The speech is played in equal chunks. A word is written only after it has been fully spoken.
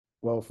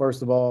Well,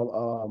 first of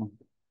all,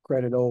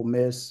 credit Ole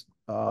Miss.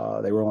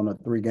 They were on a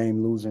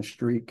three-game losing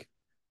streak,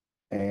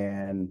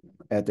 and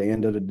at the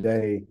end of the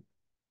day,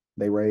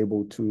 they were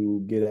able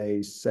to get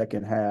a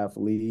second half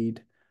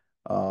lead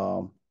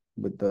um,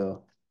 with the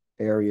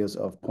areas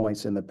of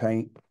points in the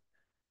paint.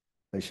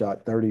 They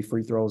shot 30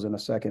 free throws in the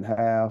second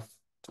half.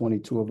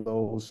 22 of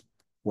those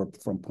were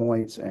from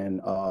points, and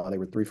they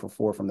were 3 for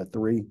 4 from the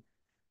three.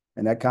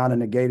 And that kind of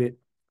negated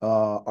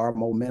our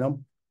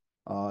momentum.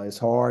 It's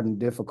hard and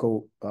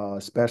difficult,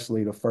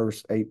 especially the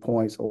first 8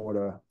 points or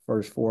the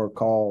first four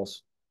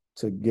calls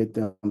to get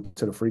them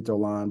to the free throw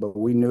line. But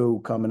we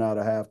knew coming out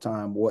of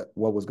halftime what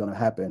was going to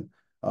happen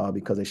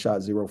because they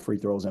shot zero free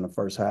throws in the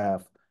first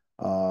half.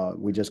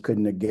 We just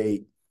couldn't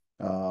negate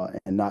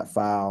and not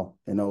foul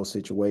in those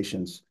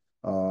situations.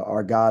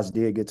 Our guys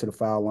did get to the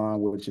foul line,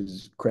 which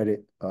is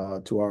credit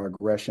to our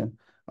aggression.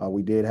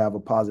 We did have a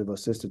positive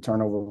assist to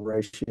turnover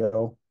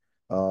ratio.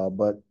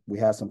 But we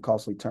had some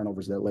costly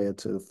turnovers that led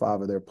to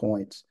 5 of their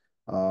points.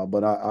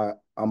 But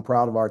I'm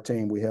proud of our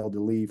team. We held the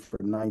lead for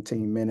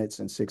 19 minutes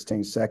and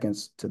 16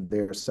 seconds to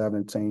their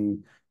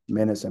 17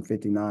 minutes and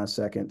 59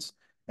 seconds.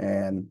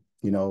 And,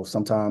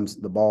 sometimes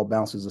the ball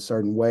bounces a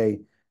certain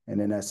way. And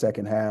in that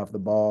second half, the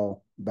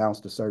ball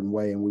bounced a certain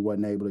way, and we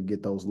wasn't able to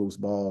get those loose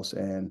balls.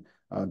 And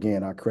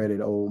again, I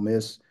credit Ole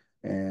Miss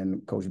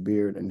and Coach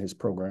Beard and his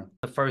program.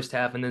 The first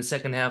half, and then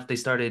second half they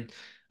started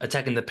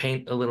attacking the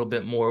paint a little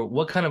bit more.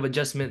 What kind of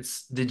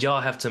adjustments did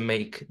y'all have to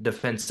make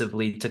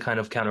defensively to kind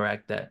of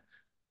counteract that?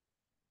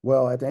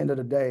 Well, at the end of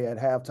the day, at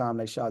halftime,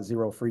 they shot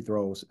zero free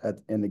throws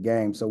in the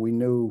game. So we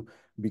knew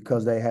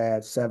because they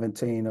had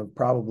 17 of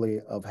probably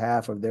of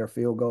half of their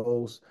field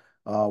goals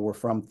were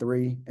from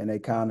three, and they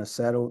kind of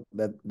settled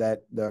that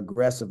the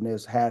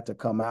aggressiveness had to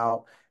come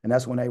out. And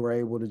that's when they were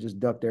able to just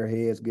duck their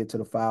heads, get to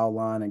the foul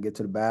line, and get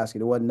to the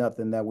basket. It wasn't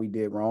nothing that we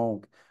did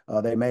wrong.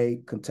 They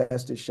made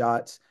contested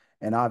shots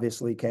and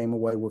obviously came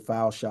away with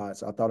foul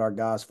shots. I thought our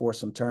guys forced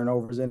some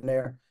turnovers in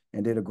there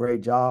and did a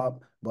great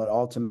job. But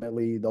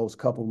ultimately, those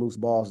couple loose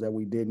balls that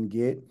we didn't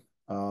get,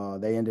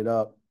 they ended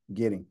up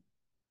getting.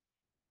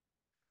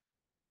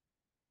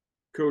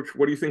 Coach,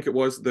 what do you think it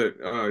was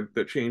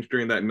that changed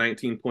during that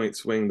 19-point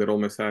swing that Ole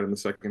Miss had in the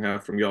second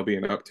half from y'all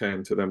being up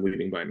 10 to them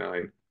leading by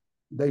 9?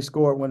 They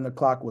scored when the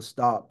clock was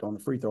stopped on the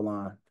free throw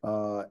line.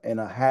 In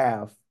a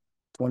half,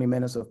 20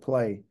 minutes of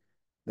play,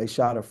 they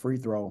shot a free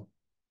throw.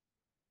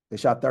 They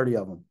shot 30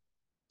 of them.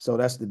 So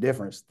that's the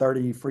difference.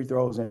 30 free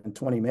throws in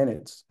 20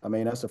 minutes. I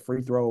mean, that's a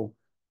free throw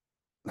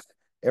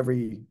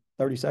every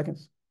 30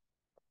 seconds.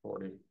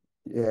 40.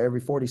 Yeah, every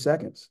 40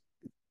 seconds.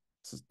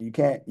 You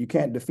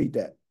can't defeat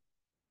that.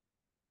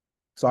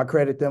 So I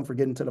credit them for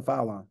getting to the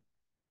foul line.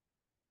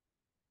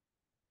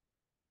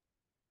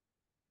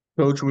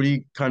 Coach, what do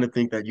you kind of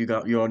think that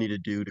you all need to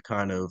do to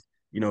kind of,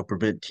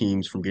 prevent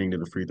teams from getting to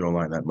the free throw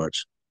line that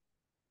much?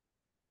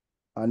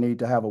 I need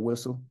to have a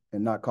whistle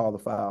and not call the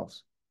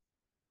fouls.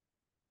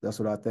 That's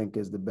what I think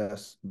is the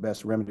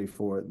best remedy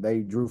for it.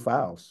 They drew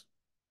fouls.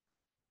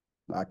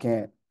 I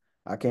can't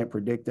I can't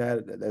predict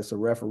that. That's a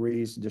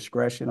referee's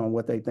discretion on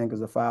what they think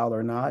is a foul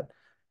or not.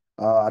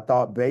 I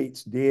thought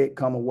Bates did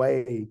come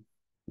away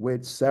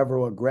with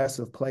several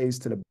aggressive plays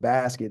to the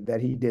basket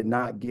that he did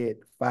not get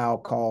foul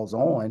calls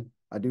on.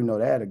 I do know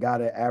that a guy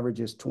that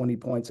averages 20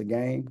 points a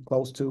game,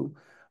 close to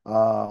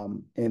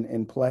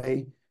in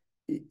play.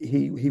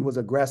 He was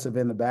aggressive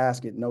in the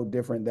basket, no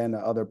different than the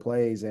other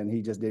plays, and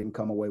he just didn't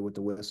come away with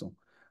the whistle.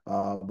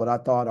 But I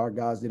thought our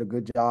guys did a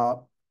good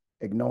job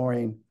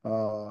ignoring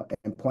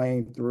and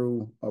playing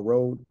through a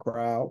road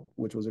crowd,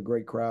 which was a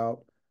great crowd.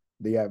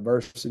 The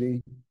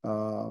adversity,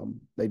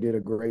 they did a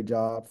great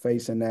job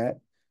facing that.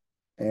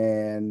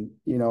 And,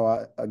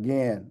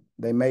 again,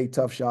 they made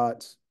tough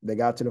shots. They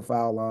got to the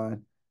foul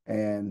line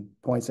and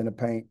points in the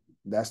paint.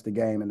 That's the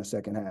game in the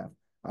second half.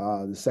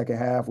 The second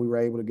half, we were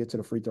able to get to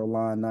the free throw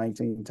line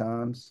 19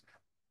 times,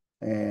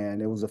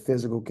 and it was a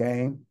physical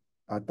game.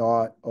 I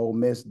thought Ole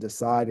Miss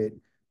decided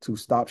to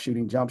stop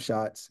shooting jump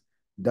shots,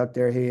 duck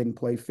their head, and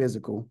play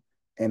physical.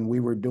 And we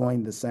were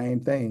doing the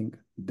same thing,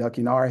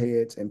 ducking our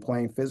heads and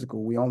playing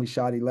physical. We only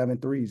shot 11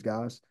 threes,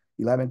 guys.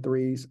 11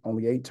 threes,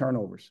 only 8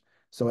 turnovers.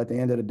 So at the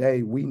end of the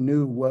day, we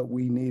knew what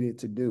we needed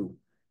to do,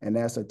 and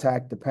that's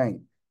attack the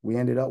paint. We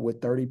ended up with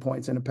 30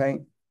 points in the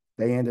paint.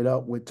 They ended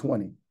up with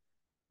 20.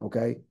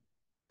 Okay.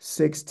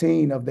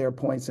 16 of their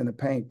points in the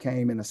paint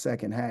came in the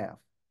second half.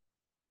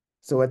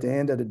 So at the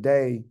end of the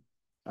day,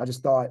 I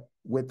just thought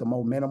with the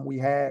momentum we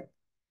had,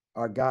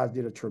 our guys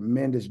did a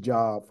tremendous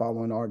job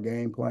following our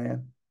game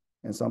plan.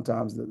 And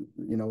sometimes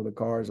the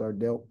cards are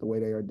dealt the way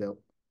they are dealt.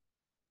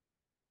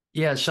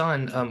 Yeah,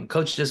 Sean,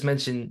 Coach just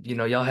mentioned,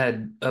 y'all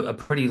had a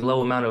pretty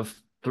low amount of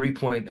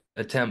 3-point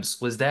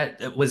attempts. Was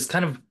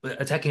kind of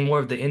attacking more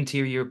of the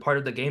interior part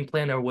of the game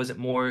plan, or was it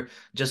more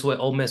just what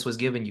Ole Miss was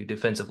giving you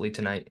defensively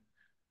tonight?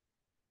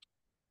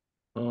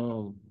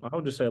 I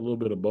would just say a little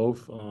bit of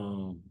both.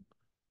 I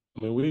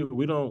mean,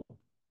 we don't.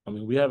 I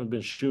mean, we haven't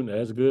been shooting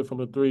as good from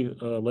the three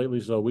lately,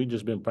 so we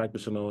just been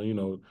practicing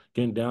on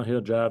getting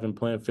downhill driving,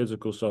 playing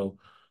physical. So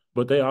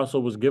but they also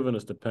was giving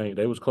us the paint.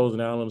 They was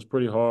closing out on us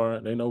pretty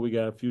hard. They know we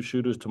got a few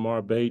shooters,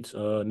 Tamar Bates,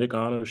 Nick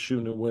Honor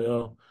shooting it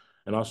well,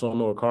 and also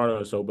Noah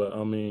Carter. So, but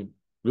I mean,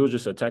 we was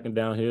just attacking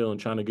downhill and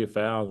trying to get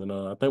fouls, and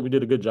I think we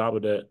did a good job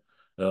of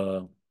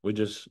that. We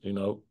just, came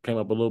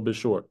up a little bit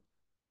short.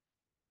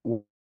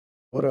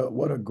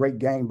 What a great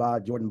game by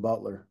Jordan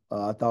Butler.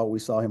 I thought we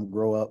saw him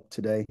grow up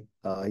today.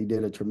 He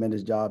did a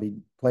tremendous job. He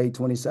played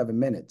 27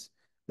 minutes.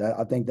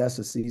 I think that's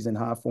a season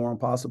high for him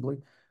possibly.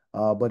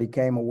 But he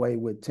came away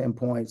with 10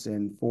 points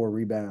and 4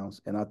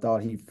 rebounds. And I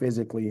thought he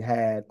physically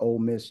had Ole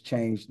Miss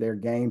change their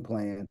game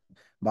plan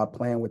by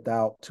playing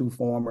without 2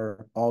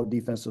 former all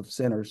defensive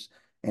centers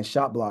and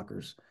shot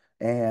blockers.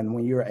 And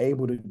when you're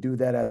able to do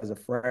that as a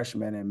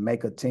freshman and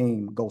make a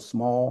team go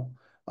small,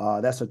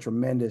 that's a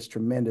tremendous,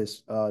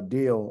 tremendous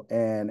deal.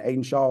 And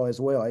Aiden Shaw as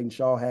well. Aiden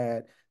Shaw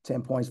had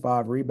 10 points,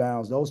 5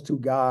 rebounds. Those 2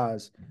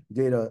 guys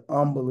did an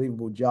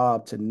unbelievable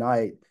job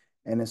tonight.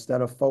 And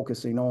instead of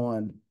focusing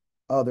on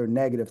other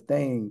negative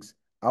things,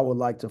 I would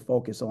like to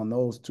focus on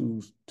those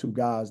two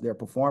guys, their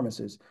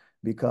performances,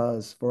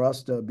 because for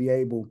us to be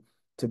able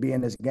to be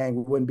in this game,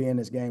 we wouldn't be in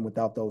this game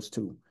without those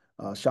two.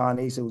 Sean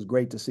East, it was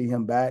great to see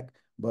him back,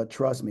 but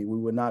trust me, we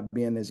would not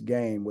be in this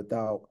game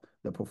without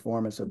the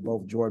performance of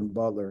both Jordan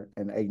Butler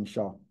and Aiden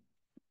Shaw.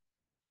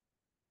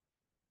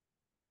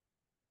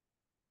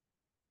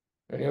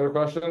 Any other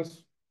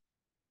questions?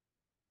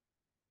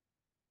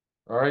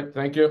 All right,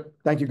 thank you.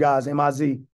 Thank you, guys. MIZ.